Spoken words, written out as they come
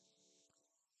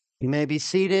You may be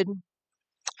seated.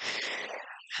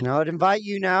 And I would invite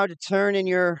you now to turn in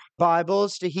your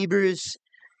Bibles to Hebrews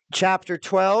chapter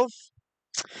 12.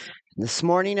 This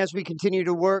morning, as we continue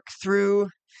to work through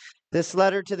this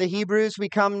letter to the Hebrews, we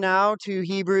come now to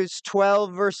Hebrews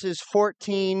 12, verses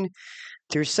 14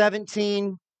 through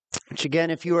 17, which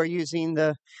again, if you are using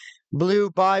the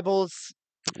blue Bibles,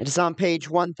 it is on page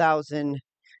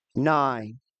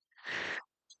 1009.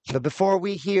 But before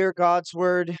we hear God's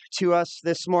word to us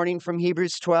this morning from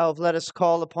Hebrews 12, let us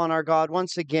call upon our God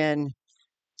once again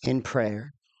in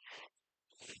prayer.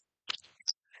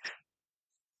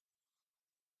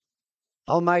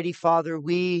 Almighty Father,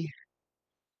 we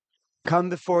come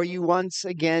before you once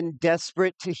again,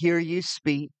 desperate to hear you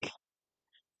speak.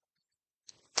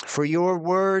 For your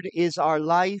word is our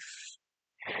life,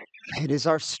 it is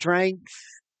our strength,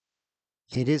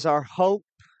 it is our hope,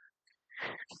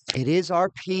 it is our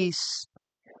peace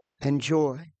and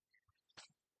joy.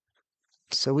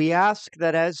 So we ask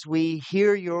that as we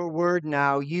hear your word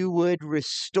now, you would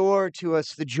restore to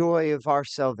us the joy of our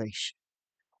salvation,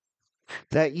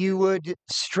 that you would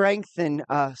strengthen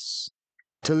us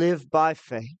to live by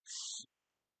faith.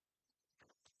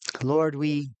 Lord,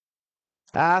 we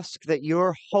ask that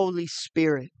your Holy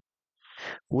Spirit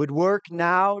would work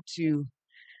now to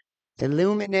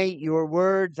illuminate your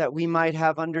word, that we might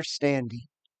have understanding,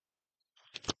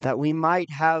 that we might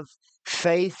have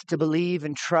faith to believe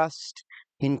and trust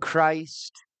in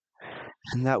Christ,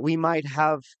 and that we might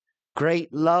have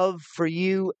great love for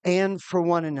you and for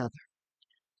one another.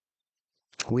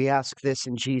 We ask this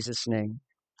in Jesus' name.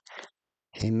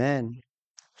 Amen.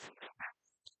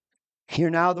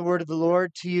 Hear now the word of the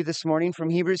Lord to you this morning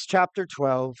from Hebrews chapter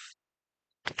 12,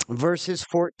 verses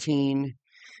 14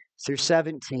 through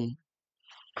 17.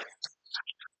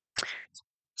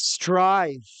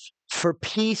 Strive for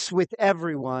peace with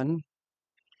everyone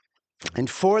and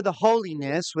for the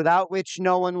holiness without which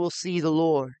no one will see the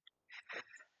Lord.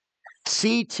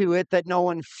 See to it that no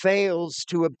one fails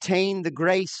to obtain the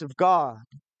grace of God,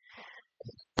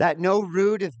 that no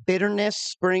root of bitterness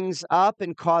springs up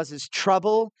and causes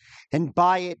trouble, and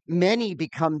by it many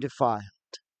become defiled.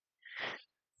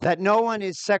 That no one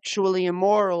is sexually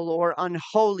immoral or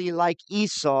unholy like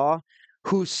Esau,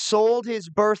 who sold his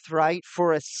birthright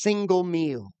for a single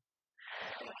meal.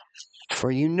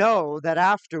 For you know that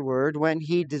afterward, when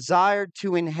he desired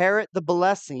to inherit the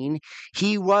blessing,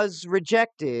 he was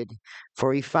rejected,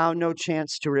 for he found no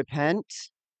chance to repent,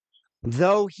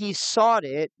 though he sought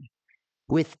it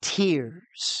with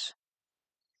tears.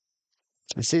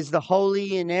 This is the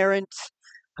holy, inerrant,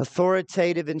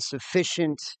 authoritative, and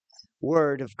sufficient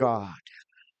Word of God.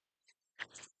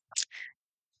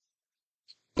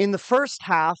 In the first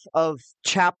half of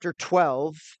chapter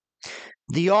 12,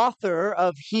 the author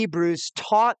of Hebrews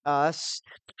taught us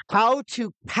how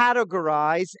to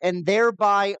categorize and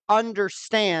thereby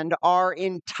understand our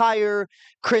entire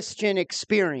Christian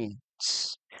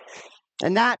experience.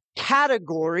 And that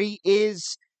category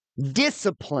is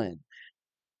discipline.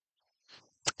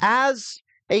 As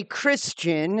a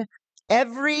Christian,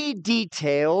 every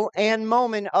detail and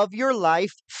moment of your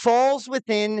life falls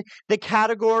within the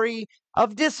category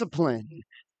of discipline.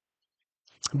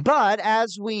 But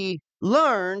as we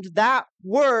learned, that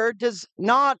word does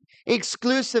not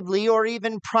exclusively or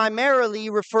even primarily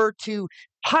refer to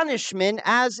punishment,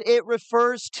 as it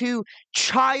refers to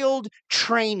child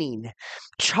training,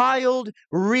 child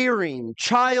rearing,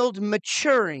 child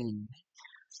maturing.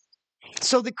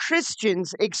 So the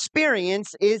Christian's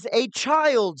experience is a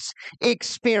child's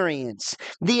experience,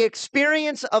 the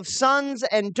experience of sons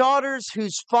and daughters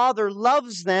whose father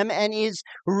loves them and is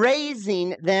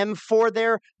raising them for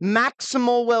their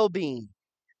maximal well-being.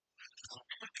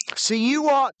 So you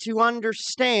ought to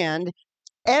understand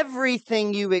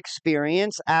everything you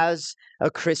experience as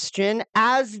a Christian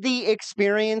as the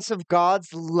experience of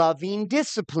God's loving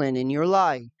discipline in your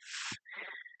life.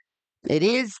 It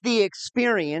is the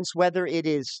experience, whether it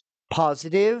is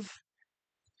positive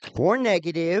or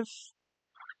negative,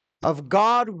 of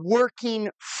God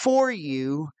working for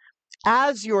you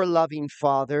as your loving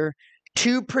Father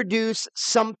to produce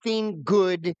something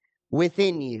good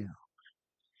within you.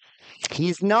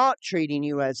 He's not treating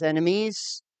you as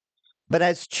enemies, but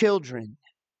as children.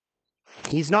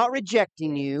 He's not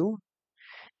rejecting you.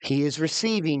 He is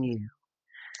receiving you.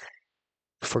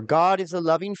 For God is a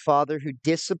loving Father who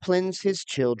disciplines his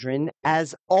children,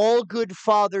 as all good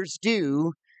fathers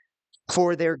do,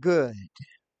 for their good.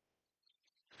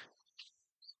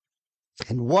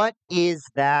 And what is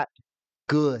that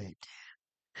good?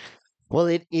 Well,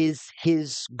 it is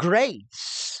his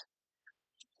grace.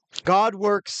 God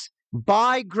works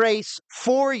by grace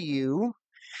for you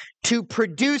to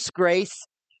produce grace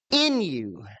in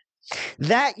you,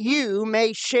 that you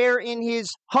may share in his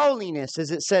holiness,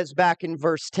 as it says back in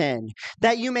verse 10,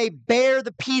 that you may bear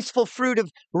the peaceful fruit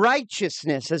of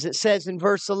righteousness, as it says in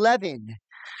verse 11.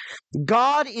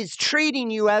 God is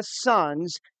treating you as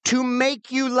sons to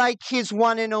make you like his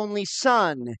one and only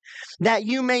Son, that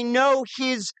you may know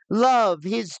his love,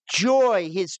 his joy,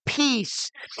 his peace,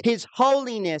 his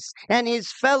holiness, and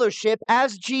his fellowship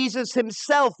as Jesus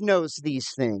himself knows these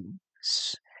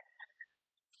things.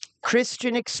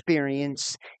 Christian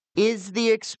experience is the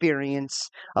experience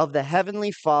of the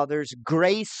Heavenly Father's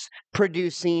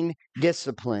grace-producing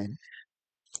discipline,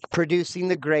 producing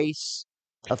the grace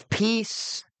of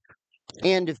peace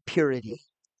and of purity.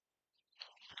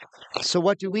 So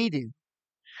what do we do?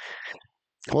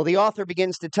 Well, the author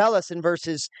begins to tell us in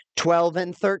verses 12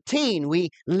 and 13. We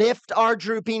lift our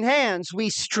drooping hands. We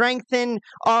strengthen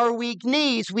our weak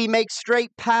knees. We make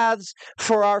straight paths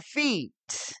for our feet.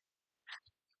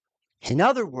 In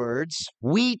other words,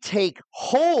 we take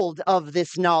hold of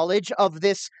this knowledge, of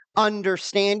this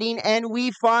understanding, and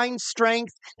we find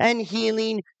strength and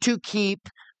healing to keep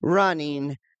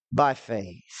running by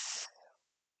faith.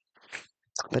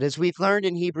 But as we've learned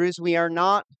in Hebrews, we are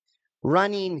not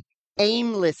running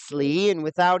aimlessly and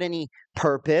without any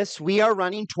purpose. We are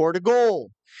running toward a goal.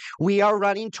 We are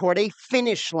running toward a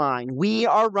finish line. We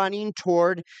are running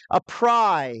toward a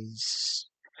prize.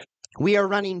 We are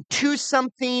running to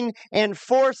something and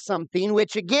for something,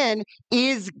 which again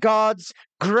is God's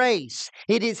grace.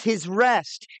 It is his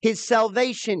rest, his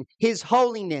salvation, his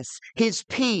holiness, his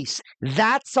peace.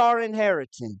 That's our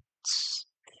inheritance.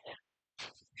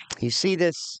 You see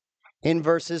this in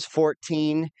verses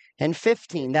 14 and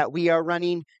 15, that we are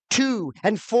running to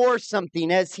and for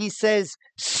something, as he says,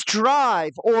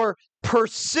 strive or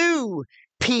pursue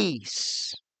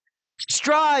peace.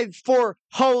 Strive for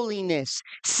holiness.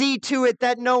 See to it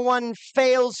that no one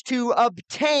fails to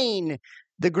obtain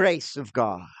the grace of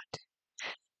God.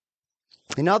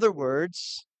 In other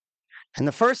words, in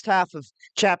the first half of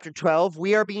chapter 12,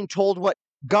 we are being told what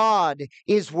God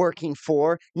is working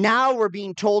for. Now we're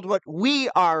being told what we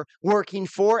are working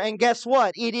for. And guess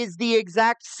what? It is the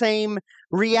exact same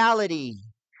reality.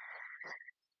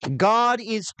 God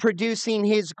is producing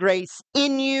his grace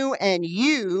in you, and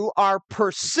you are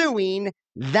pursuing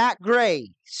that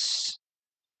grace.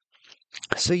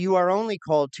 So you are only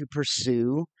called to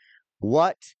pursue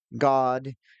what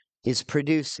God is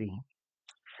producing.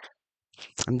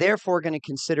 I'm therefore going to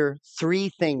consider three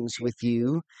things with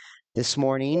you this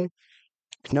morning.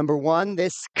 Number one,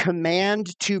 this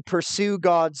command to pursue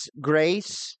God's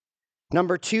grace.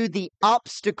 Number two, the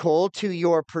obstacle to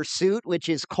your pursuit, which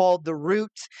is called the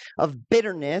root of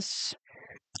bitterness.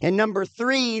 And number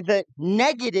three, the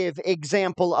negative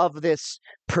example of this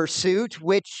pursuit,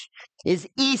 which is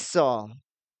Esau.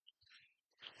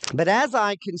 But as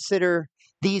I consider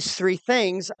these three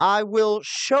things, I will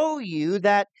show you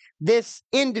that this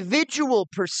individual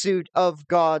pursuit of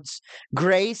God's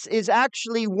grace is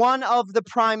actually one of the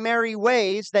primary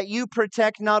ways that you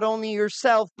protect not only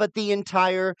yourself, but the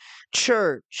entire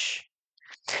church.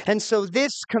 And so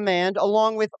this command,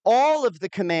 along with all of the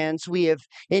commands we have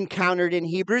encountered in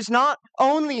Hebrews, not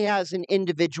only has an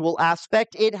individual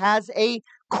aspect, it has a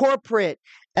corporate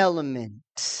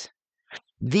element.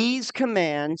 These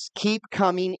commands keep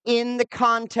coming in the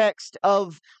context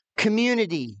of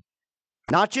community.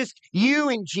 Not just you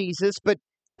and Jesus, but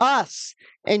us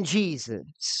and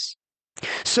Jesus.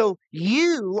 So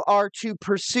you are to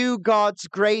pursue God's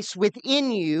grace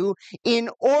within you in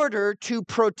order to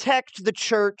protect the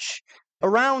church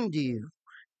around you.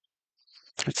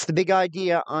 It's the big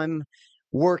idea I'm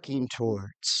working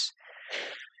towards.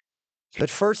 But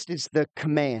first is the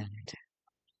command,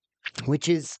 which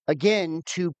is, again,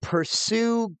 to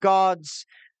pursue God's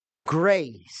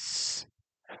grace.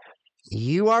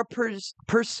 You are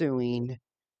pursuing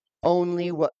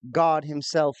only what God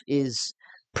himself is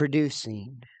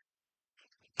producing.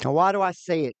 Now, why do I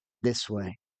say it this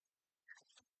way?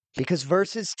 Because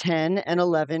verses 10 and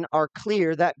 11 are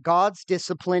clear that God's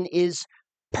discipline is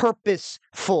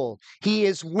purposeful. He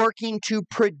is working to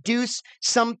produce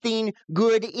something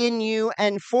good in you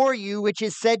and for you, which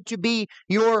is said to be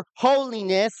your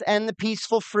holiness and the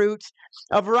peaceful fruit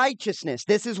of righteousness.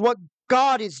 This is what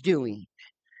God is doing.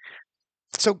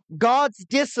 So God's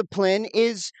discipline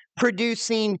is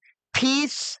producing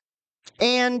peace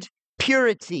and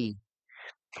purity,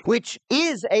 which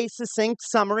is a succinct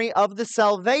summary of the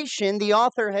salvation the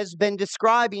author has been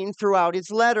describing throughout his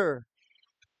letter.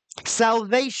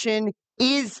 Salvation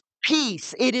is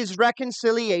peace. It is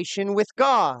reconciliation with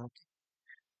God.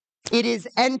 It is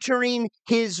entering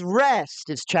his rest,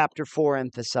 as chapter 4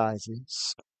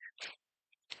 emphasizes.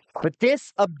 But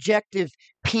this objective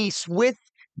peace with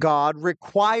God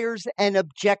requires an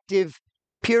objective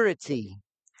purity.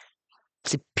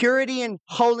 See, purity and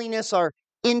holiness are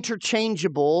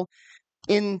interchangeable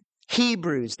in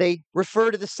Hebrews. They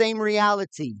refer to the same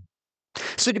reality.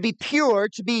 So to be pure,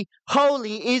 to be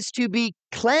holy, is to be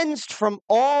cleansed from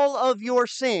all of your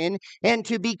sin and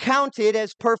to be counted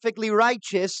as perfectly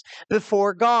righteous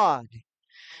before God.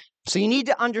 So you need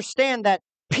to understand that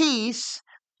peace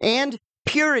and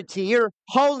purity or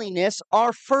holiness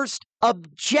are first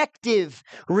objective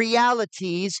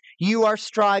realities you are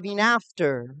striving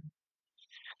after.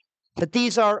 But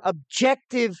these are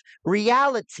objective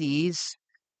realities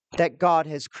that God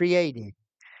has created.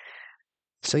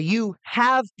 So you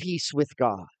have peace with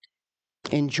God,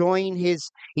 enjoying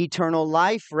his eternal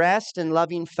life, rest, and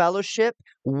loving fellowship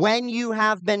when you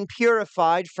have been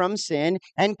purified from sin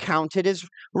and counted as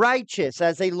righteous,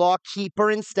 as a law keeper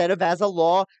instead of as a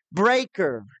law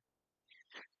breaker.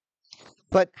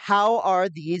 But how are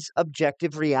these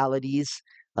objective realities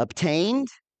obtained?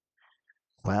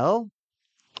 Well,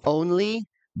 only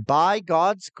by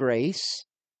God's grace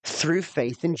through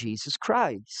faith in Jesus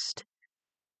Christ.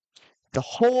 The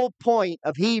whole point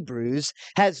of Hebrews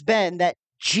has been that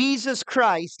Jesus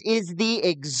Christ is the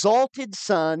exalted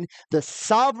Son, the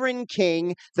sovereign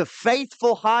King, the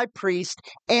faithful high priest,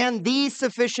 and the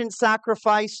sufficient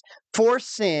sacrifice for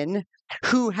sin,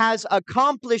 who has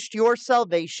accomplished your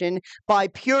salvation by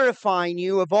purifying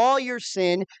you of all your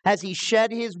sin as he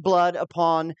shed his blood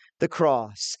upon the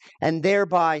cross. And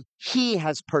thereby he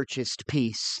has purchased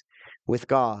peace with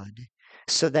God,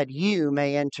 so that you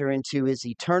may enter into his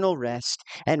eternal rest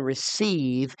and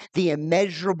receive the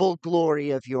immeasurable glory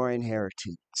of your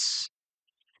inheritance.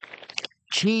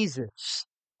 Jesus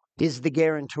is the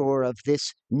guarantor of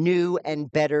this new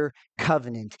and better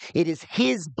covenant. It is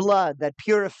his blood that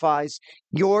purifies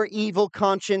your evil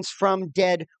conscience from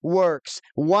dead works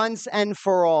once and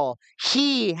for all.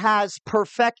 He has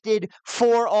perfected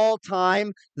for all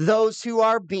time those who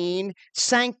are being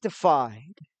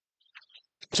sanctified.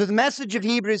 So the message of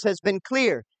Hebrews has been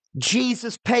clear.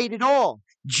 Jesus paid it all.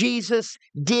 Jesus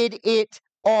did it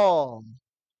all.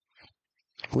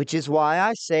 Which is why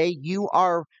I say you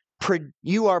are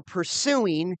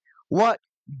pursuing what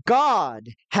God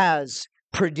has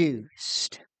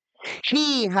produced.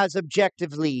 He has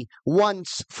objectively,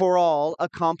 once for all,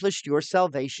 accomplished your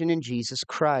salvation in Jesus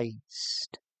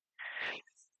Christ.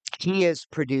 He has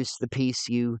produced the peace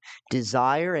you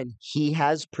desire, and he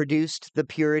has produced the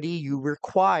purity you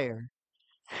require.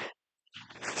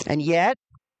 And yet,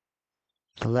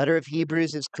 the letter of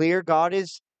Hebrews is clear. God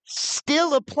is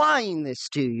still applying this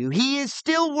to you. He is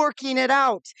still working it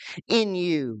out in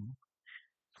you.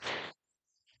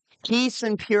 Peace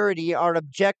and purity are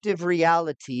objective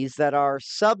realities that are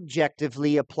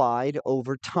subjectively applied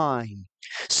over time.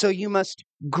 So you must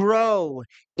grow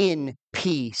in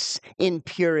peace, in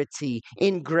purity,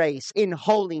 in grace, in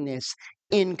holiness,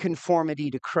 in conformity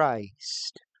to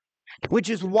Christ. Which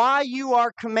is why you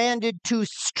are commanded to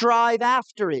strive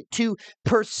after it, to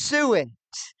pursue it.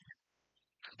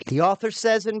 The author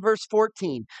says in verse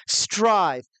 14,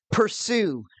 strive,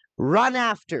 pursue, run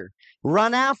after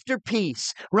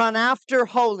peace, run after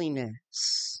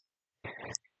holiness.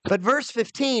 But verse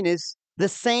 15 is the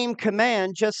same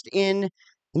command, just in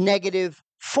negative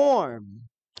form.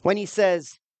 When he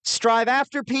says, strive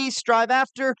after peace, strive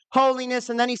after holiness,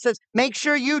 and then he says, make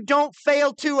sure you don't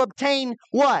fail to obtain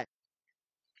what?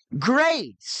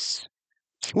 Grace.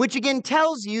 Which again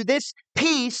tells you this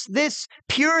peace, this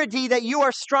purity that you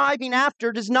are striving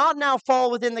after does not now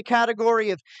fall within the category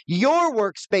of your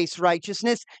works-based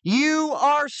righteousness. You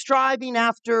are striving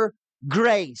after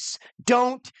grace.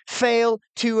 Don't fail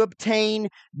to obtain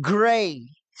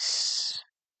grace.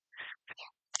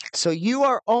 So you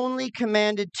are only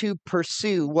commanded to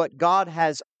pursue what God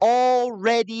has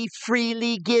already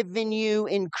freely given you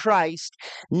in Christ,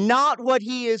 not what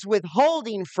he is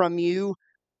withholding from you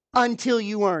until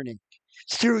you earn it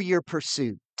through your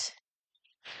pursuit.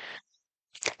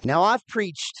 Now, I've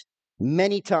preached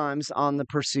many times on the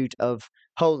pursuit of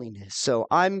holiness, so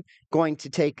I'm going to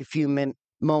take a few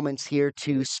moments here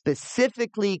to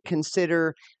specifically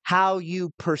consider how you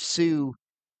pursue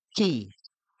peace.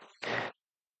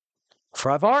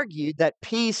 For I've argued that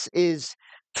peace is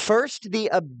first the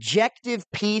objective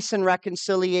peace and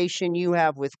reconciliation you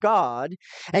have with God,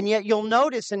 and yet you'll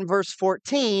notice in verse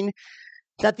 14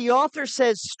 that the author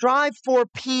says, strive for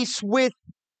peace with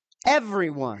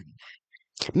everyone.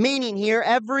 Meaning here,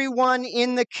 everyone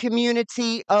in the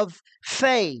community of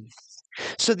faith.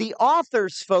 So the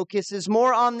author's focus is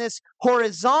more on this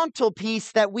horizontal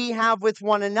peace that we have with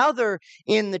one another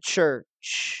in the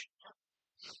church.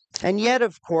 And yet,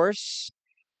 of course,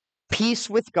 peace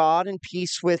with God and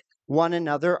peace with one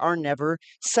another are never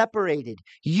separated.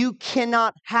 You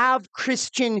cannot have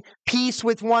Christian peace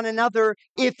with one another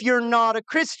if you're not a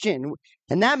Christian.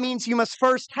 And that means you must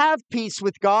first have peace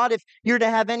with God if you're to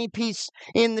have any peace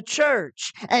in the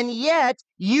church. And yet,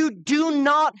 you do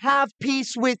not have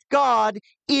peace with God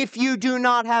if you do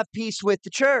not have peace with the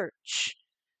church.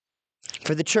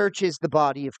 For the church is the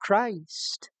body of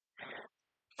Christ.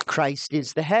 Christ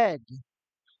is the head.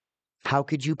 How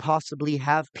could you possibly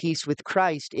have peace with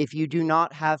Christ if you do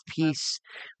not have peace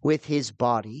with his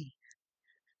body?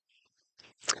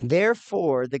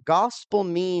 Therefore, the gospel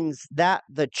means that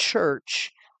the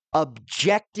church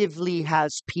objectively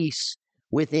has peace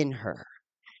within her.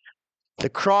 The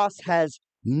cross has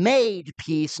made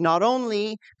peace not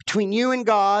only between you and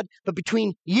God, but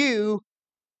between you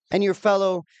and your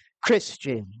fellow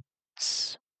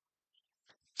Christians.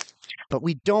 But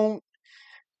we don't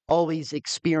always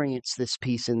experience this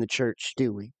peace in the church,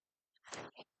 do we?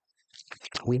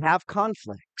 We have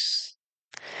conflicts.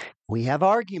 We have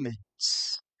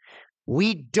arguments.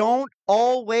 We don't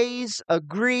always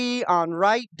agree on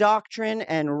right doctrine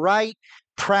and right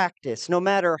practice. No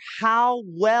matter how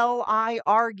well I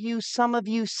argue, some of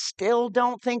you still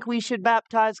don't think we should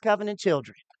baptize covenant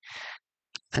children.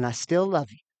 And I still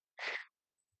love you.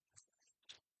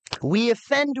 We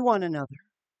offend one another.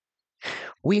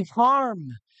 We harm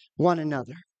one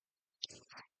another.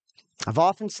 I've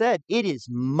often said it is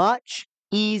much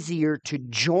easier to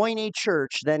join a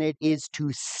church than it is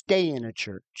to stay in a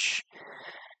church.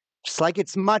 Just like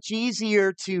it's much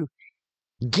easier to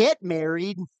get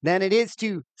married than it is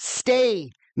to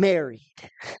stay married.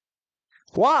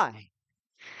 Why?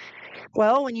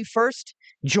 Well, when you first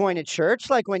join a church,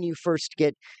 like when you first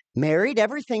get married,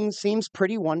 everything seems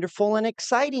pretty wonderful and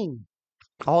exciting.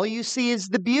 All you see is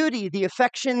the beauty, the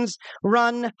affections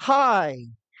run high.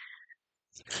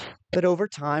 But over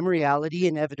time, reality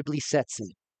inevitably sets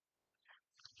in.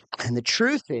 And the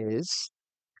truth is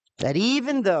that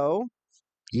even though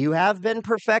you have been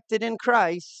perfected in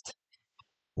Christ,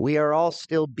 we are all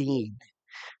still being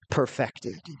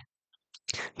perfected.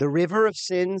 The river of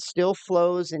sin still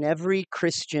flows in every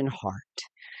Christian heart.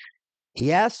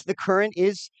 Yes, the current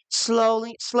is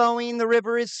slowing, the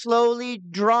river is slowly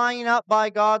drying up by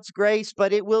God's grace,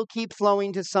 but it will keep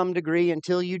flowing to some degree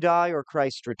until you die or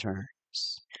Christ returns.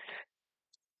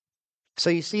 So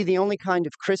you see, the only kind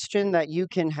of Christian that you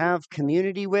can have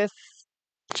community with,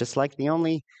 just like the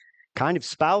only kind of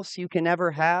spouse you can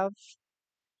ever have,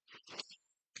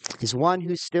 is one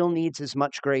who still needs as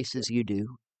much grace as you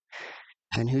do,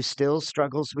 and who still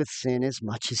struggles with sin as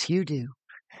much as you do.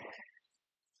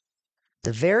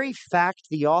 The very fact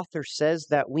the author says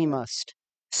that we must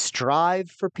strive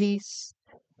for peace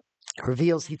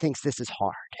reveals he thinks this is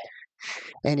hard,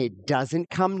 and it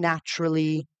doesn't come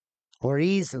naturally or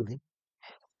easily.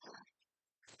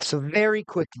 So very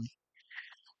quickly,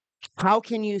 how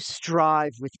can you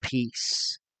strive with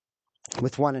peace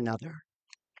with one another?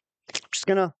 I'm just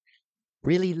going to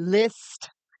really list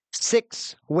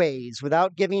 6 ways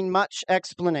without giving much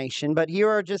explanation, but here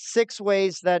are just 6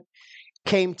 ways that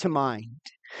came to mind.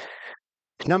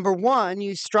 Number 1,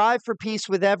 you strive for peace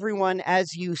with everyone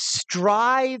as you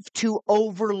strive to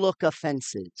overlook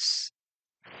offenses.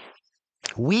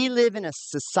 We live in a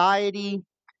society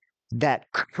that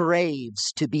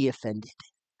craves to be offended.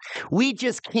 We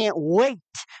just can't wait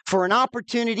for an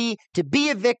opportunity to be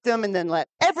a victim and then let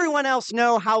everyone else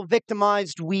know how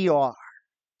victimized we are.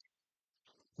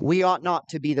 We ought not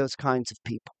to be those kinds of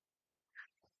people.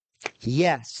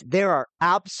 Yes, there are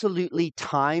absolutely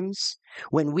times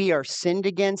when we are sinned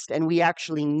against and we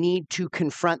actually need to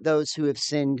confront those who have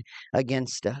sinned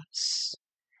against us.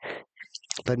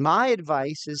 But my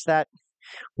advice is that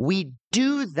we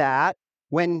do that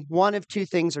when one of 2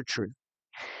 things are true.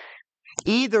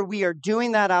 Either we are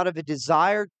doing that out of a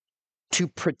desire to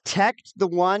protect the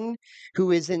one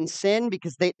who is in sin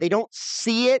because they don't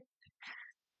see it.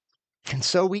 And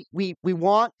so we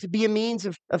want to be a means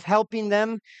of helping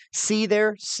them see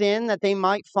their sin, that they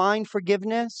might find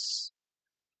forgiveness.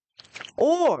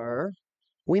 Or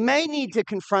we may need to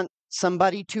confront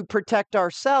somebody to protect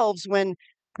ourselves when,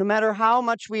 no matter how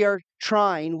much we are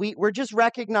trying, we're just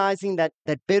recognizing that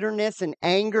bitterness and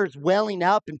anger is welling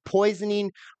up and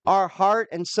poisoning our heart.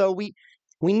 And so we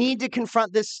need to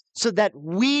confront this so that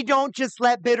we don't just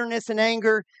let bitterness and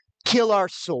anger kill our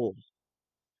soul.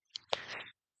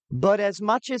 But as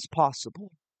much as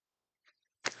possible,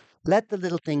 let the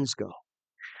little things go.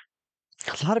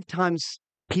 A lot of times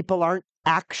People aren't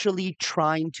actually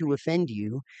trying to offend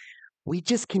you. We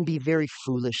just can be very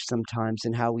foolish sometimes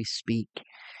in how we speak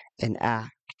and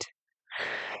act.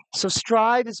 So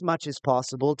strive as much as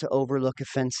possible to overlook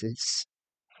offenses.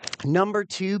 Number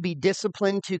 2, be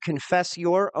disciplined to confess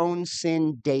your own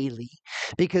sin daily.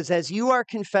 Because as you are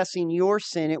confessing your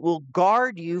sin, it will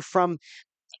guard you from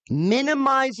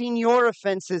minimizing your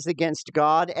offenses against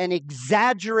God and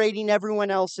exaggerating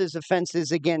everyone else's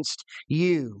offenses against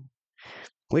you,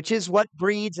 which is what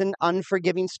breeds an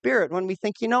unforgiving spirit when we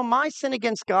think, my sin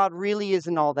against God really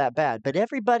isn't all that bad, but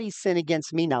everybody's sin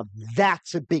against me, now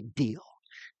that's a big deal.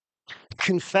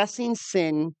 Confessing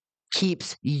sin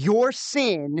keeps your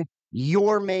sin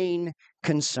your main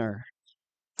concern.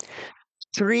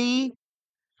 3,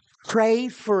 pray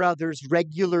for others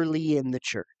regularly in the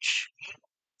church,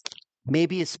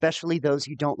 maybe especially those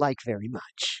you don't like very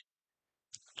much.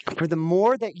 For the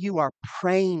more that you are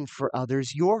praying for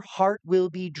others, your heart will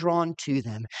be drawn to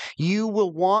them. You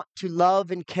will want to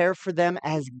love and care for them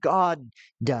as God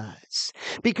does.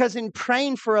 Because in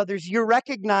praying for others, you're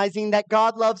recognizing that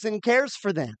God loves and cares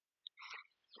for them.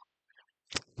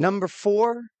 Number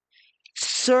 4,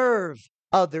 serve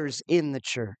others in the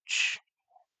church.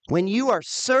 When you are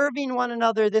serving one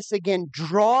another, this again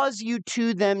draws you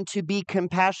to them to be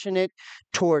compassionate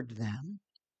toward them.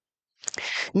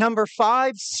 Number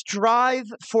 5, strive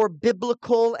for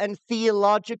biblical and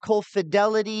theological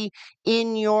fidelity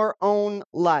in your own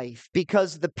life,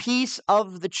 because the peace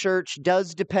of the church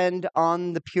does depend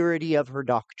on the purity of her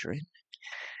doctrine.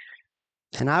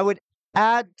 And I would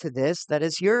add to this that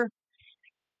as you're,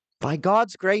 by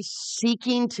God's grace,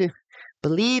 seeking to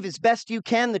believe as best you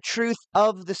can the truth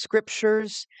of the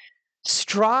Scriptures,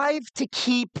 strive to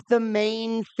keep the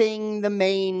main thing the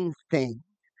main thing.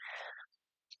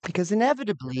 Because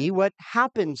inevitably, what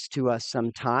happens to us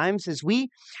sometimes is we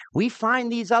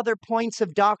find these other points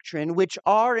of doctrine which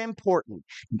are important.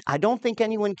 I don't think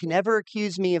anyone can ever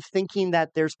accuse me of thinking that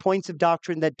there's points of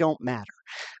doctrine that don't matter.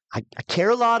 I care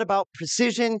a lot about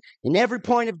precision in every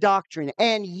point of doctrine.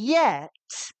 And yet,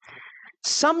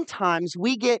 sometimes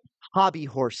we get hobby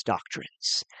horse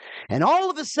doctrines. And all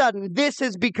of a sudden, this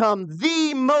has become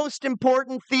the most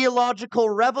important theological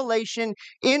revelation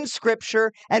in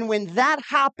Scripture. And when that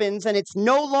happens and it's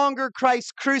no longer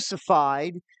Christ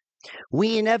crucified,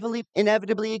 we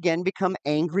inevitably again become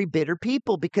angry, bitter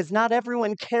people, because not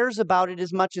everyone cares about it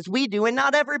as much as we do. And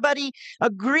not everybody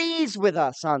agrees with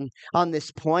us on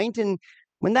this point. And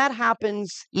when that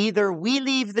happens, either we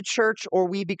leave the church or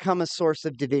we become a source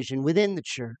of division within the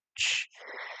church.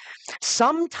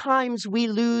 Sometimes we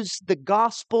lose the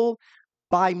gospel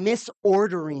by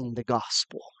misordering the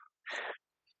gospel.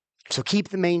 So keep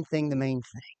the main thing the main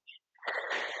thing.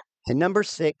 And number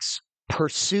 6,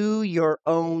 pursue your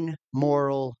own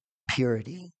moral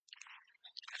purity.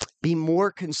 Be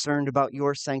more concerned about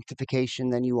your sanctification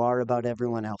than you are about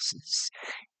everyone else's,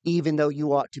 even though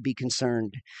you ought to be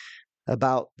concerned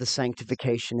about the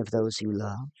sanctification of those you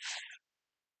love.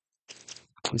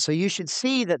 And so you should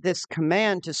see that this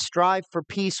command to strive for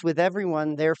peace with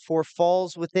everyone, therefore,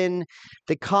 falls within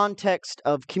the context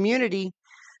of community.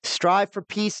 Strive for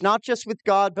peace, not just with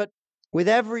God, but with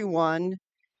everyone,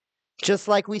 just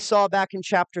like we saw back in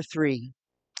chapter 3.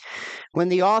 When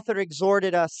the author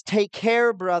exhorted us, take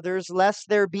care, brothers, lest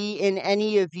there be in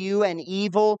any of you an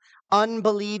evil,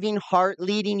 unbelieving heart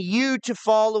leading you to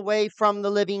fall away from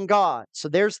the living God. So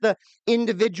there's the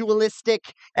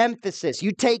individualistic emphasis.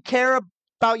 You take care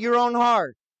about your own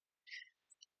heart.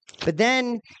 But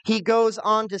then he goes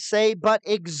on to say, but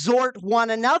exhort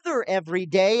one another every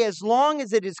day, as long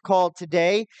as it is called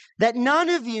today, that none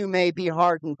of you may be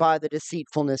hardened by the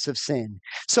deceitfulness of sin.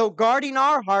 So guarding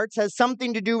our hearts has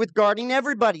something to do with guarding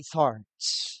everybody's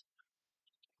hearts.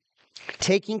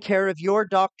 Taking care of your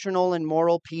doctrinal and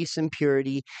moral peace and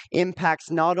purity impacts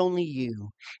not only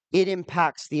you, it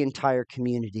impacts the entire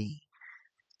community,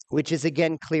 which is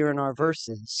again clear in our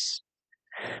verses.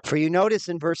 For you notice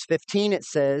in verse 15 it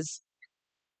says,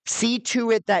 see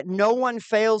to it that no one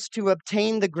fails to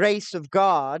obtain the grace of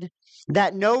God,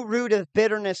 that no root of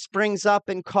bitterness springs up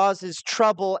and causes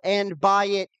trouble, and by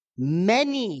it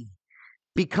many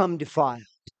become defiled.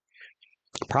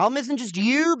 The problem isn't just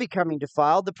you becoming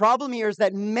defiled. The problem here is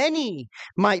that many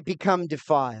might become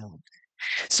defiled.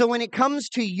 So when it comes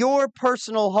to your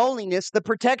personal holiness, the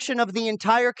protection of the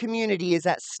entire community is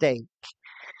at stake.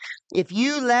 If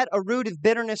you let a root of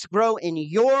bitterness grow in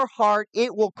your heart,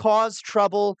 it will cause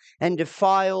trouble and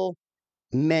defile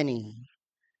many.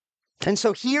 And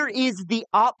so here is the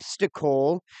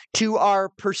obstacle to our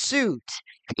pursuit.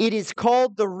 It is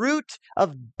called the root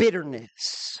of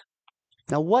bitterness.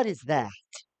 Now, what is that?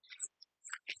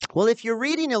 Well, if you're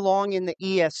reading along in the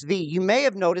ESV, you may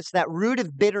have noticed that root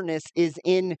of bitterness is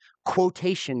in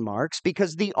quotation marks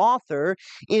because the author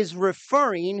is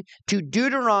referring to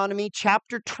Deuteronomy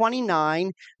chapter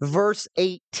 29, verse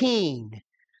 18.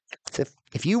 So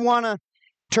if you want to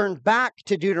turn back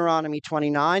to Deuteronomy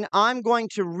 29, I'm going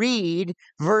to read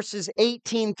verses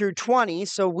 18 through 20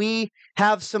 so we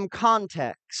have some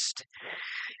context.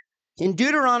 In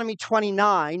Deuteronomy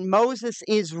 29, Moses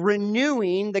is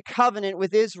renewing the covenant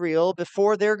with Israel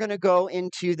before they're going to go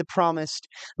into the promised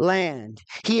land.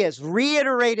 He has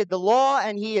reiterated the law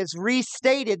and he has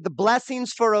restated the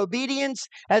blessings for obedience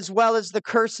as well as the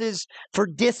curses for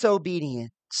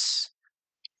disobedience.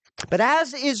 But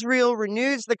as Israel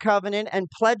renews the covenant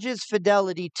and pledges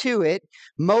fidelity to it,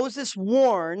 Moses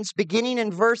warns, beginning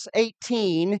in verse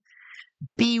 18,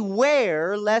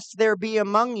 "Beware lest there be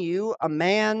among you a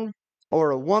man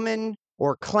or a woman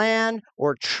or clan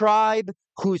or tribe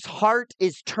whose heart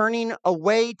is turning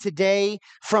away today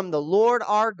from the Lord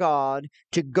our God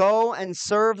to go and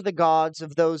serve the gods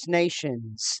of those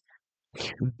nations.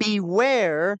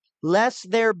 Beware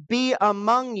lest there be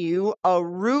among you a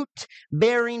root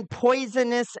bearing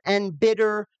poisonous and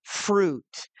bitter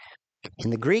fruit." In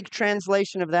the Greek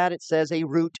translation of that, it says a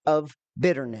root of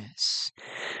bitterness.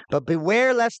 "But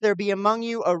beware lest there be among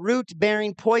you a root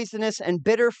bearing poisonous and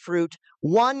bitter fruit,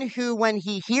 one who, when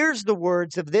he hears the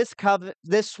words of this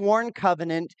sworn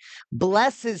covenant,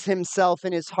 blesses himself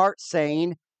in his heart,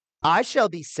 saying, 'I shall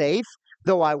be safe,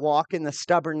 though I walk in the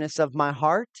stubbornness of my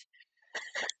heart.'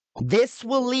 This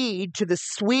will lead to the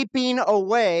sweeping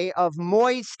away of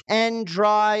moist and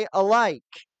dry alike."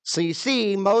 So you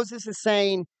see, Moses is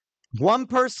saying, one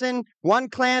person, one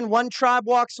clan, one tribe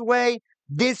walks away,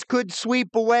 this could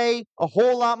sweep away a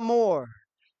whole lot more.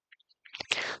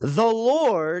 The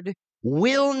Lord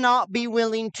will not be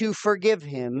willing to forgive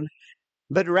him,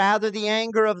 but rather the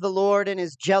anger of the Lord and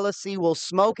his jealousy will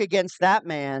smoke against that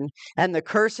man, and the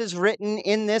curses written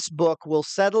in this book will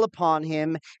settle upon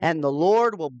him, and the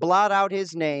Lord will blot out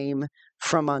his name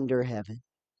from under heaven.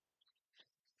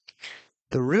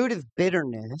 The root of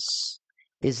bitterness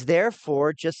is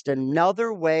therefore just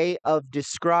another way of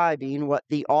describing what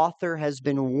the author has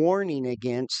been warning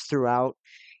against throughout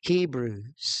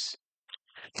Hebrews.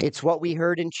 It's what we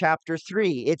heard in chapter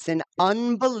 3. It's an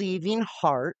unbelieving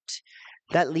heart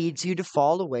that leads you to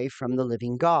fall away from the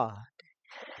living God.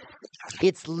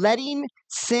 It's letting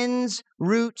sin's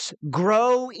roots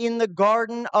grow in the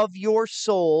garden of your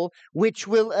soul, which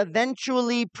will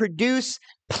eventually produce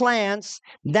plants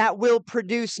that will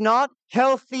produce not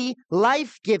healthy,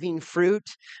 life-giving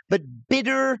fruit, but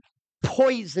bitter,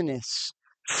 poisonous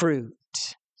fruit.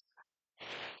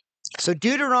 So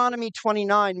Deuteronomy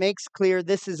 29 makes clear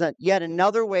this is yet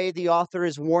another way the author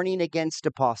is warning against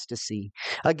apostasy,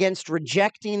 against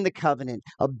rejecting the covenant,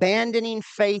 abandoning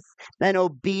faith and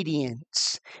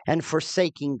obedience, and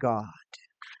forsaking God.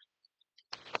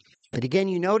 But again,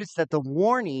 you notice that the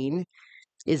warning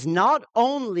is not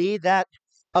only that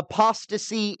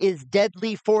apostasy is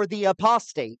deadly for the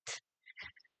apostate,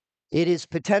 it is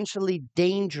potentially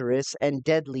dangerous and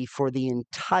deadly for the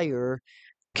entire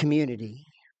community.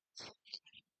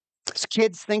 So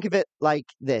kids, think of it like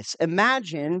this.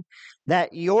 Imagine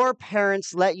that your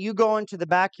parents let you go into the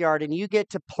backyard and you get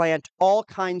to plant all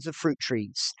kinds of fruit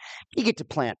trees. You get to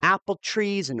plant apple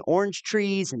trees and orange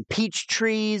trees and peach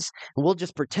trees, and we'll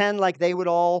just pretend like they would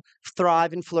all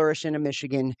thrive and flourish in a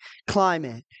Michigan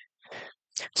climate.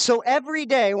 So every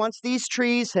day, once these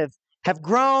trees have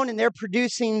grown and they're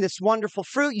producing this wonderful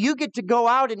fruit, you get to go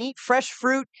out and eat fresh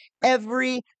fruit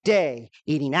every day,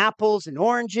 eating apples and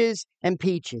oranges and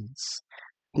peaches.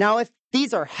 Now, if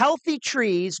these are healthy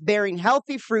trees bearing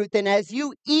healthy fruit, then as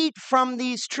you eat from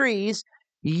these trees,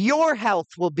 your health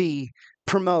will be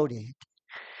promoted.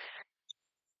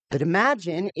 But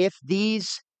imagine if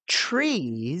these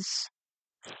trees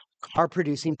are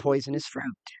producing poisonous fruit.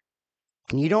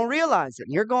 And you don't realize it.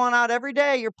 You're going out every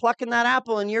day, you're plucking that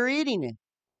apple and you're eating it.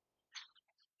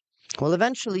 Well,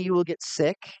 eventually you will get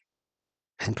sick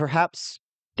and perhaps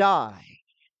die.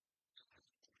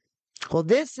 Well,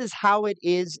 this is how it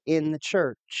is in the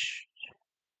church.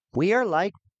 We are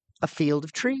like a field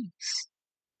of trees.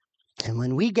 And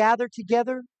when we gather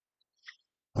together,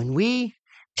 when we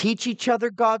teach each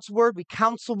other God's word, we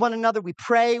counsel one another, we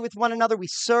pray with one another, we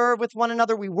serve with one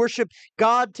another, we worship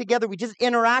God together, we just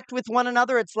interact with one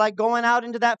another. It's like going out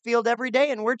into that field every day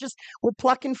and we're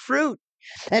plucking fruit.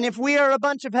 And if we are a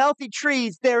bunch of healthy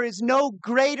trees, there is no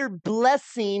greater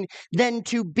blessing than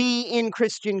to be in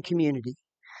Christian community.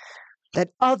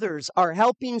 That others are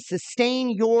helping sustain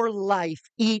your life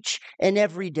each and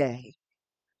every day.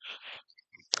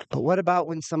 But what about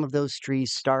when some of those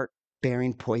trees start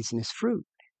bearing poisonous fruit?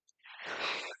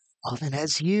 Well, then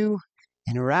as you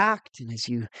interact and as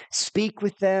you speak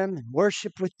with them and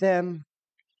worship with them,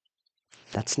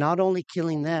 that's not only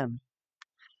killing them,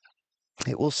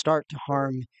 it will start to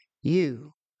harm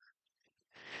you.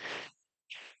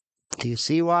 Do you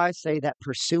see why I say that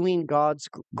pursuing God's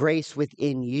grace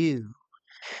within you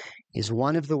is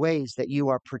one of the ways that you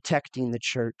are protecting the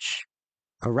church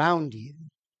around you?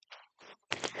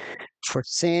 For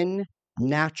sin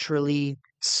naturally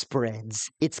spreads,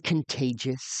 it's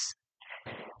contagious.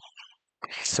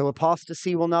 So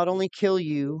apostasy will not only kill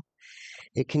you,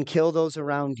 it can kill those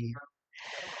around you.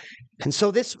 And so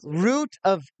this root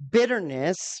of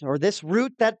bitterness, or this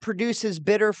root that produces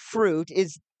bitter fruit,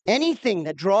 is anything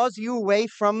that draws you away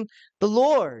from the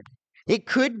Lord. It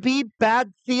could be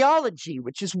bad theology,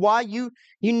 which is why you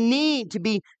need to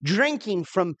be drinking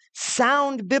from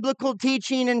sound biblical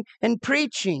teaching and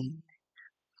preaching.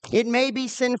 It may be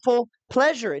sinful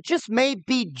pleasure. It just may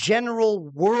be general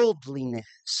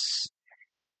worldliness.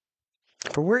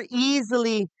 For we're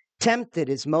easily tempted,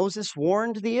 as Moses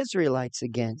warned the Israelites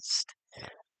against,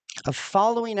 of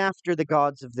following after the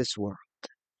gods of this world.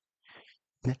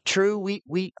 True,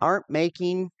 we aren't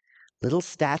making little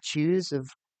statues of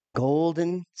gold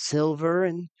and silver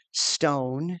and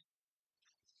stone,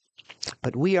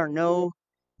 but we are no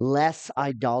less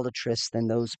idolatrous than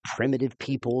those primitive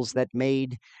peoples that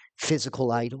made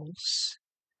physical idols.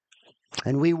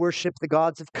 And we worship the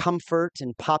gods of comfort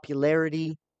and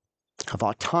popularity, of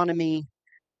autonomy,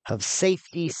 of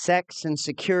safety, sex, and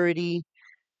security,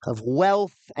 of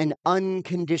wealth and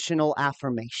unconditional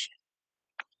affirmation.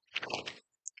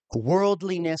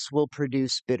 Worldliness will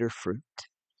produce bitter fruit.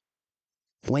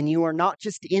 When you are not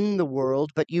just in the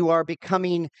world, but you are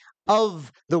becoming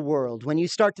of the world, when you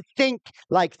start to think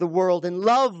like the world and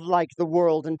love like the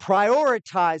world and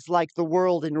prioritize like the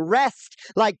world and rest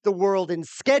like the world and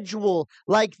schedule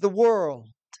like the world.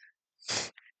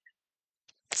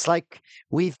 It's like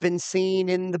we've been seeing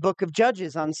in the book of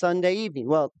Judges on Sunday evening.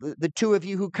 Well, the two of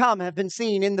you who come have been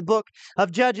seeing in the book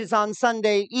of Judges on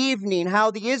Sunday evening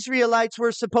how the Israelites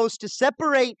were supposed to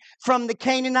separate from the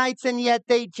Canaanites, and yet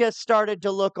they just started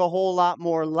to look a whole lot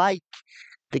more like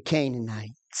the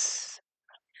Canaanites.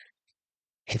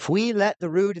 If we let the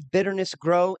root of bitterness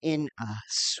grow in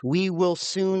us, we will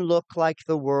soon look like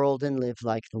the world and live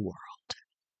like the world.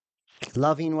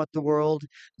 Loving what the world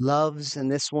loves,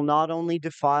 and this will not only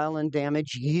defile and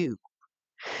damage you,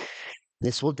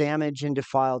 this will damage and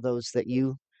defile those that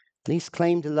you at least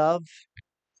claim to love,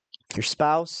 your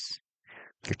spouse,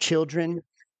 your children,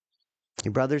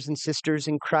 your brothers and sisters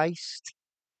in Christ.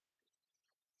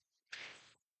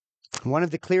 One of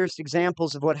the clearest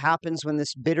examples of what happens when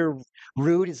this bitter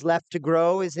root is left to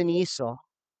grow is in Esau.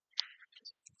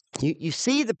 You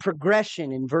see the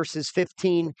progression in verses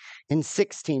 15 and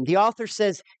 16. The author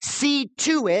says, see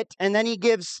to it, and then he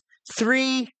gives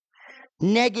three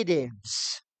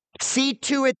negatives. See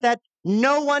to it that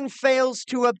no one fails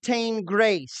to obtain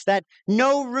grace, that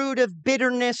no root of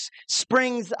bitterness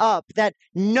springs up, that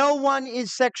no one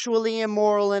is sexually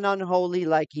immoral and unholy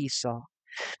like Esau.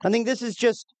 I think this is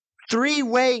just three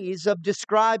ways of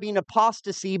describing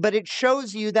apostasy, but it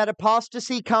shows you that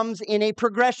apostasy comes in a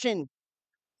progression.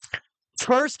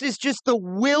 First is just the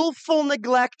willful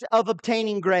neglect of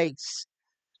obtaining grace.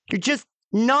 You're just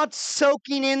not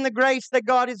soaking in the grace that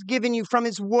God has given you from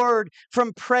His Word,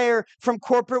 from prayer, from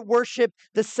corporate worship,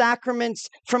 the sacraments,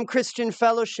 from Christian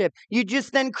fellowship. You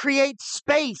just then create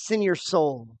space in your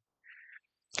soul.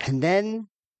 And then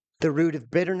the root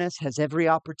of bitterness has every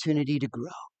opportunity to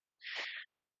grow.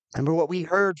 Remember what we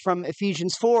heard from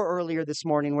Ephesians 4 earlier this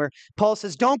morning, where Paul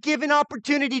says, don't give an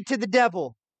opportunity to the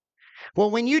devil.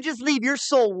 Well, when you just leave your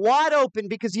soul wide open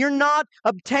because you're not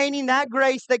obtaining that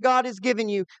grace that God has given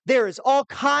you, there is all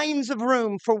kinds of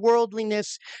room for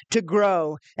worldliness to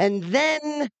grow. And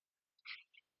then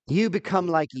you become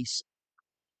like Esau.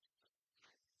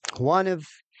 One of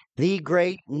the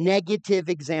great negative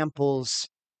examples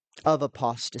of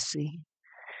apostasy.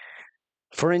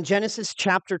 For in Genesis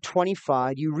chapter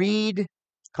 25, you read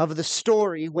of the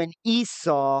story when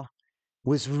Esau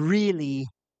was really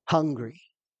hungry.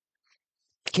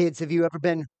 Kids, have you ever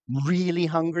been really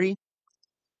hungry?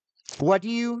 What do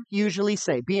you usually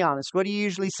say? Be honest. What do you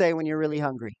usually say when you're really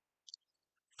hungry?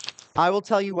 I will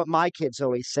tell you what my kids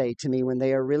always say to me when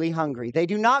they are really hungry. They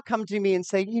do not come to me and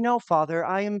say, Father,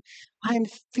 I am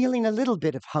feeling a little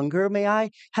bit of hunger. May I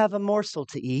have a morsel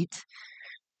to eat?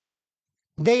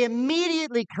 They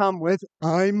immediately come with,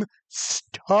 I'm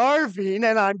starving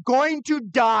and I'm going to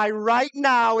die right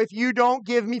now if you don't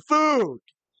give me food.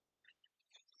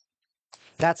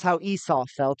 That's how Esau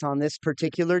felt on this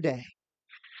particular day.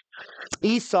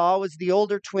 Esau was the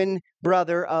older twin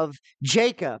brother of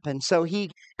Jacob. And so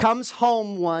he comes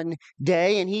home one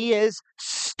day and he is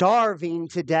starving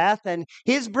to death. And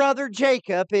his brother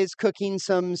Jacob is cooking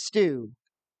some stew.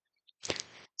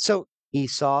 So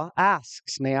Esau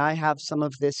asks, "May I have some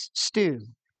of this stew?"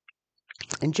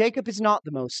 And Jacob is not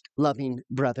the most loving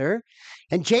brother.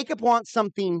 And Jacob wants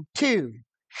something too.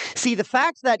 See, the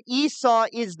fact that Esau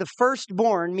is the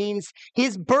firstborn means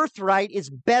his birthright is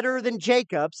better than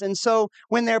Jacob's. And so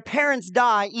when their parents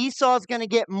die, Esau is going to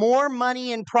get more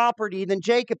money and property than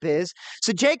Jacob is.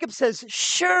 So Jacob says,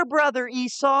 "Sure, brother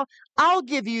Esau, I'll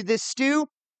give you this stew.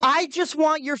 I just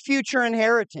want your future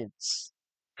inheritance."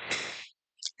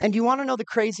 And you want to know the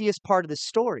craziest part of the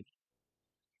story?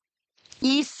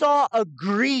 Esau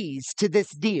agrees to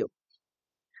this deal.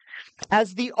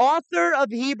 As the author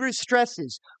of Hebrews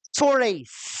stresses, for a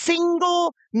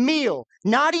single meal,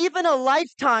 not even a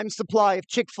lifetime supply of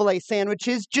Chick-fil-A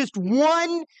sandwiches, just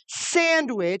one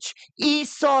sandwich,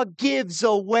 Esau gives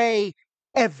away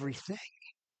everything.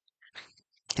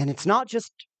 And it's not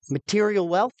just material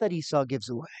wealth that Esau gives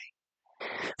away.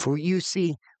 For you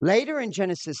see later in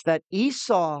Genesis that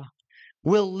Esau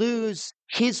will lose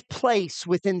his place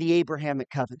within the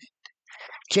Abrahamic covenant.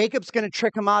 Jacob's going to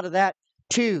trick him out of that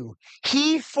too.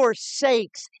 He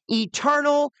forsakes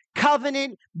eternal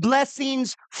covenant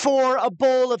blessings for a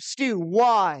bowl of stew.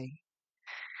 Why?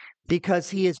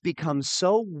 Because he has become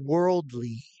so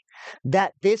worldly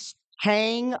that this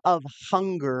pang of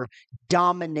hunger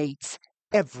dominates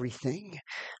everything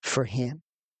for him.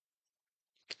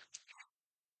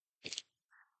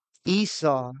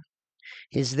 Esau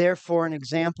is therefore an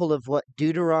example of what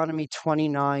Deuteronomy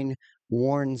 29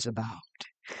 warns about.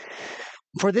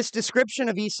 For this description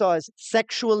of Esau as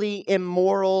sexually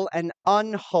immoral and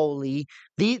unholy,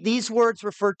 these words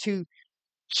refer to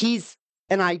he's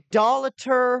an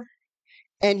idolater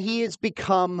and he has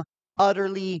become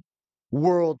utterly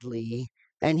worldly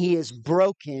and he has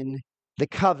broken the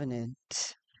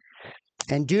covenant.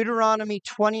 And Deuteronomy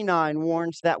 29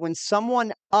 warns that when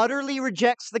someone utterly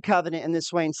rejects the covenant in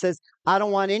this way and says, "I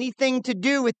don't want anything to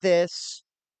do with this,"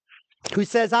 who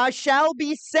says, "I shall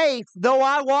be safe, though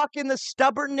I walk in the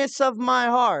stubbornness of my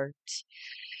heart,"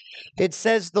 it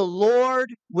says the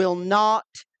Lord will not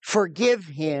forgive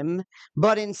him,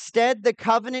 but instead the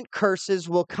covenant curses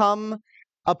will come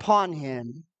upon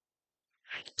him.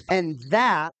 And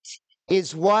that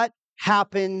is what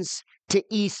happens to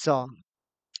Esau.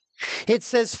 It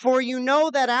says, "For you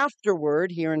know that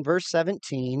afterward," here in verse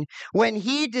 17, "when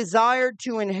he desired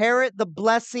to inherit the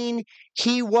blessing,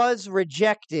 he was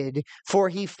rejected, for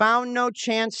he found no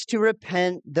chance to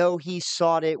repent, though he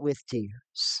sought it with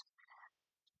tears."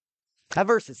 That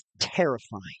verse is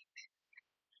terrifying.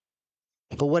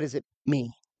 But what does it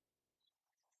mean?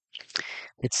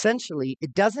 Essentially,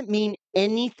 it doesn't mean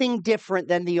anything different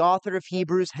than the author of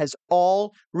Hebrews has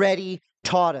already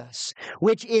taught us,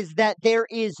 which is that there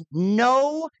is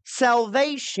no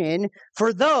salvation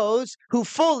for those who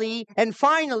fully and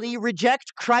finally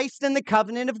reject Christ and the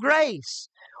covenant of grace.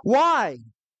 Why?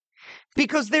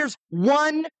 Because there's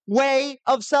one way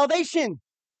of salvation.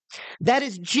 That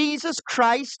is Jesus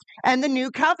Christ and the new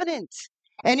covenant.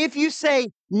 And if you say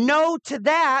no to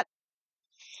that,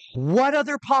 what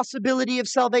other possibility of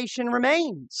salvation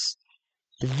remains?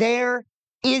 There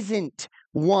isn't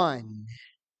one.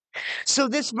 So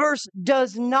this verse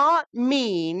does not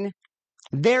mean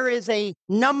there is a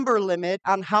number limit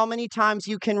on how many times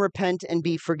you can repent and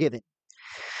be forgiven.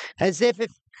 As if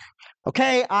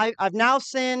okay, I've now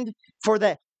sinned for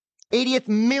the 80th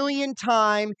million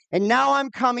time, and now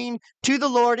I'm coming to the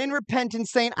Lord in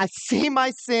repentance saying, "I see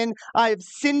my sin. I have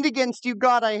sinned against you,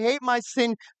 God. I hate my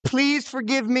sin. Please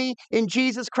forgive me in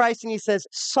Jesus Christ." And he says,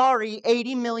 "Sorry,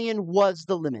 80 million was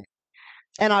the limit,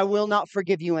 and I will not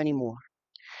forgive you anymore."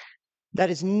 That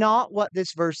is not what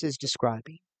this verse is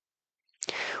describing.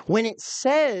 When it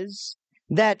says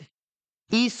that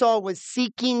Esau was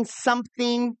seeking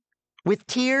something with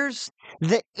tears,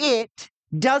 the "it"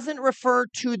 doesn't refer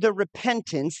to the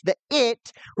repentance. The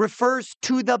 "it" refers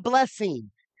to the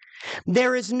blessing.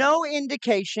 There is no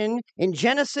indication in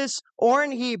Genesis or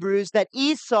in Hebrews that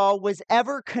Esau was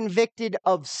ever convicted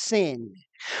of sin.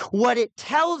 What it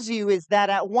tells you is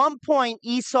that at one point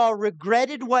Esau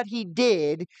regretted what he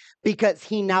did because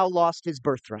he now lost his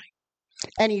birthright.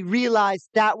 And he realized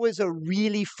that was a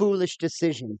really foolish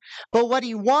decision. But what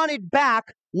he wanted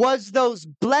back was those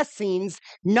blessings,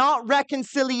 not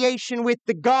reconciliation with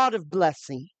the God of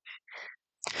blessing.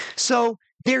 So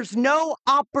There's no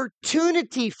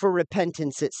opportunity for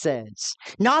repentance, it says.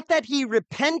 Not that he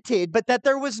repented, but that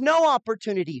there was no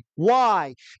opportunity.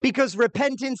 Why? Because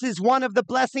repentance is one of the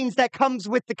blessings that comes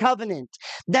with the covenant.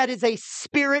 That is a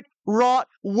spirit-wrought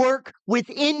work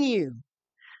within you.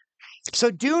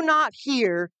 So do not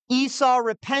hear Esau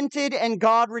repented and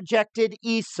God rejected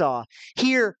Esau.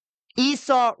 Here,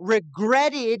 Esau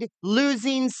regretted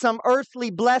losing some earthly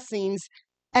blessings,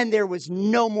 and there was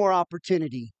no more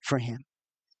opportunity for him.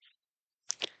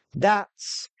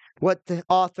 That's what the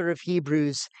author of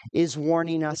Hebrews is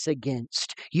warning us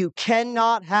against. You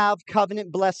cannot have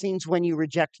covenant blessings when you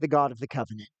reject the God of the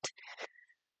covenant.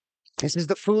 This is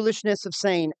the foolishness of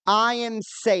saying, I am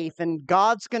safe and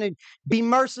God's going to be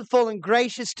merciful and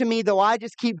gracious to me, though I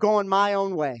just keep going my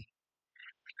own way.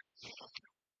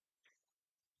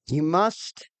 You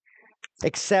must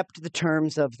accept the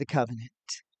terms of the covenant.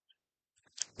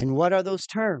 And what are those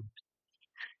terms?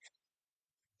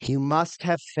 You must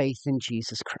have faith in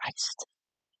Jesus Christ.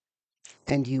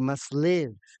 And you must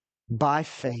live by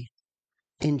faith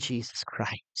in Jesus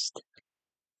Christ.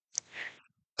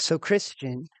 So,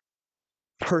 Christian,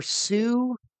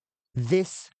 pursue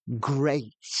this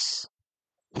grace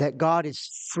that God is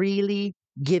freely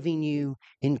giving you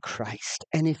in Christ.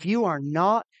 And if you are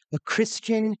not a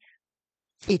Christian,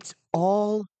 it's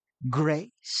all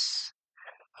grace.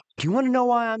 Do you want to know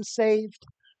why I'm saved?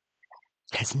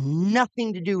 It has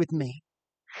nothing to do with me.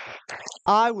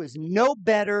 I was no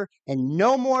better and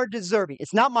no more deserving.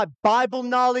 It's not my Bible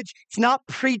knowledge. It's not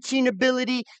preaching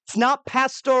ability. It's not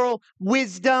pastoral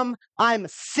wisdom. I'm a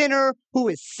sinner who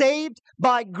is saved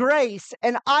by grace.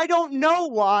 And I don't know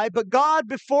why, but God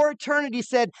before eternity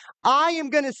said, I am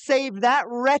going to save that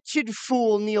wretched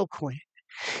fool, Neil Quinn.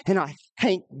 And I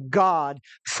thank God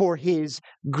for his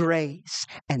grace.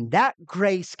 And that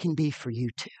grace can be for you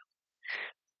too.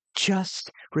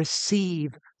 Just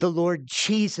receive the Lord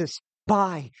Jesus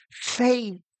by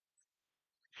faith.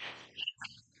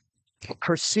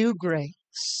 Pursue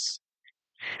grace.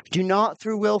 Do not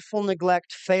through willful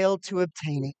neglect fail to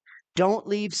obtain it. Don't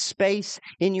leave space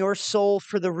in your soul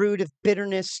for the root of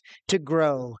bitterness to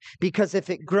grow, because if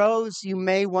it grows, you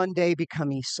may one day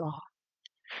become Esau,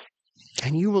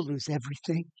 and you will lose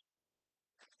everything.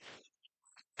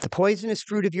 The poisonous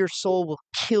fruit of your soul will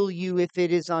kill you if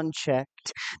it is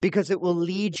unchecked, because it will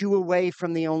lead you away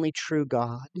from the only true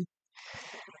God.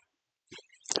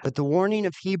 But the warning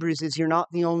of Hebrews is you're not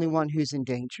the only one who's in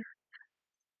danger.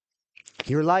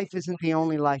 Your life isn't the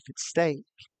only life at stake.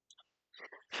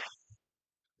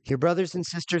 Your brothers and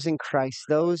sisters in Christ,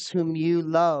 those whom you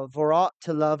love or ought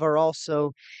to love, are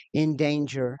also in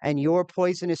danger, and your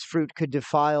poisonous fruit could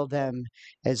defile them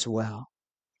as well.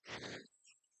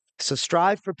 So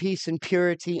strive for peace and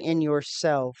purity in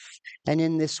yourself, and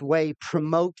in this way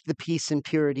promote the peace and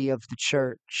purity of the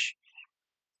church.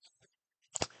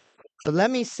 But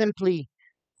let me simply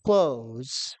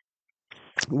close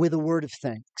with a word of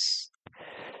thanks,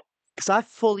 because I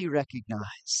fully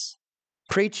recognize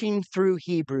preaching through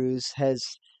Hebrews has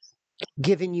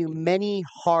given you many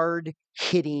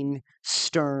hard-hitting,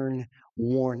 stern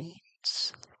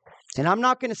warnings. And I'm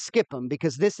not going to skip them,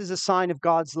 because this is a sign of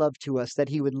God's love to us, that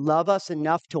he would love us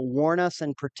enough to warn us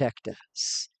and protect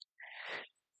us.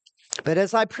 But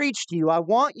as I preach to you, I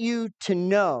want you to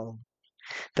know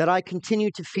that I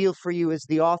continue to feel for you as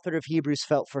the author of Hebrews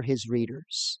felt for his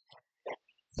readers.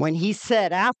 When he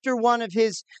said, after one of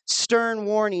his stern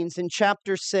warnings in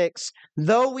chapter 6,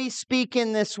 though we speak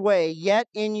in this way, yet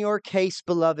in your case,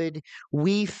 beloved,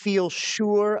 we feel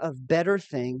sure of better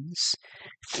things,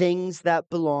 things that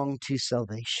belong to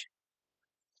salvation.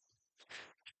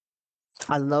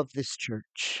 I love this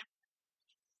church.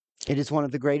 It is one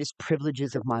of the greatest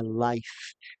privileges of my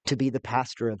life to be the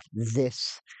pastor of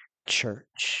this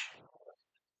church.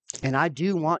 And I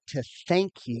do want to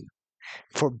thank you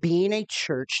for being a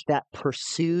church that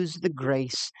pursues the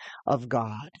grace of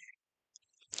God.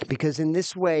 Because in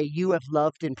this way, you have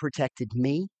loved and protected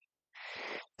me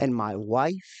and my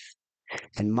wife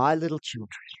and my little children.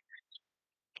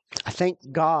 I thank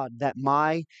God that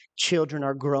my children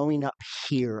are growing up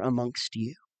here amongst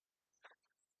you.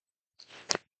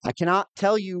 I cannot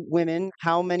tell you, women,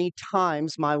 how many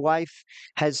times my wife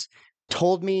has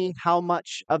told me how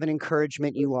much of an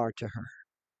encouragement you are to her.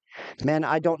 Men,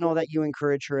 I don't know that you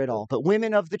encourage her at all. But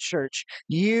women of the church,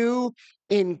 you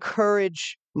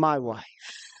encourage my wife.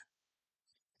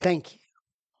 Thank you.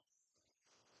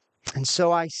 And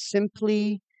so I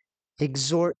simply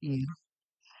exhort you,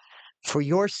 for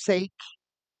your sake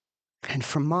and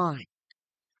for mine,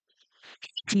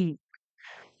 keep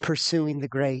pursuing the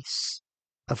grace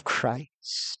of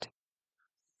Christ.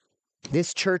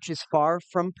 This church is far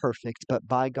from perfect, but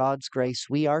by God's grace,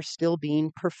 we are still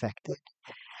being perfected.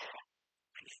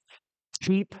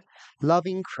 Keep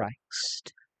loving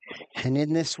Christ, and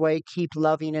in this way, keep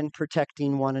loving and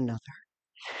protecting one another.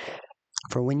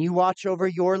 For when you watch over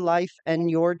your life and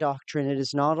your doctrine, it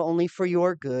is not only for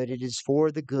your good, it is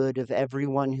for the good of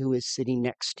everyone who is sitting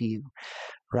next to you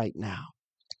right now.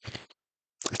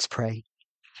 Let's pray.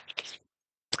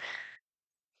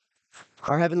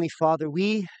 Our Heavenly Father,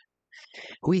 we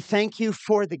thank you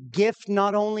for the gift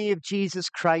not only of Jesus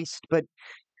Christ, but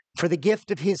for the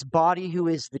gift of his body, who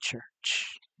is the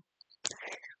church.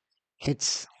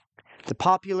 It's the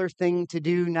popular thing to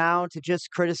do now to just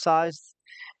criticize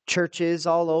churches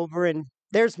all over, and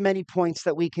there's many points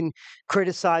that we can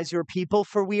criticize your people,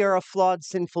 for we are a flawed,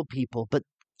 sinful people. But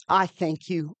I thank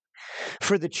you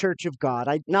for the church of God.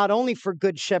 Not only for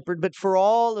Good Shepherd, but for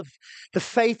all of the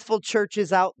faithful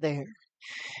churches out there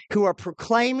who are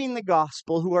proclaiming the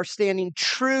gospel, who are standing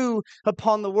true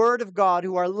upon the word of God,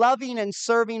 who are loving and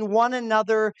serving one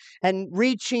another and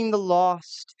reaching the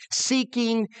lost,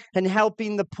 seeking and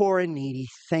helping the poor and needy.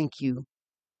 Thank you.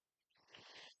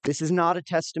 This is not a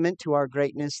testament to our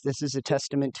greatness. This is a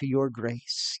testament to your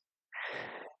grace.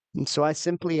 And so I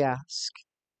simply ask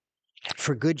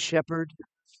for Good Shepherd,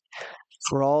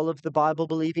 for all of the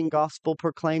Bible-believing,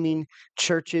 gospel-proclaiming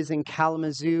churches in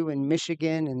Kalamazoo and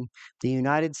Michigan and the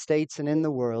United States and in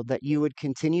the world, that you would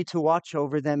continue to watch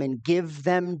over them and give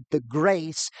them the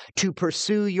grace to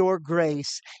pursue your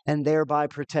grace and thereby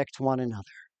protect one another.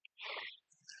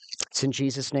 It's in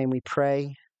Jesus' name we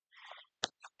pray.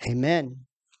 Amen.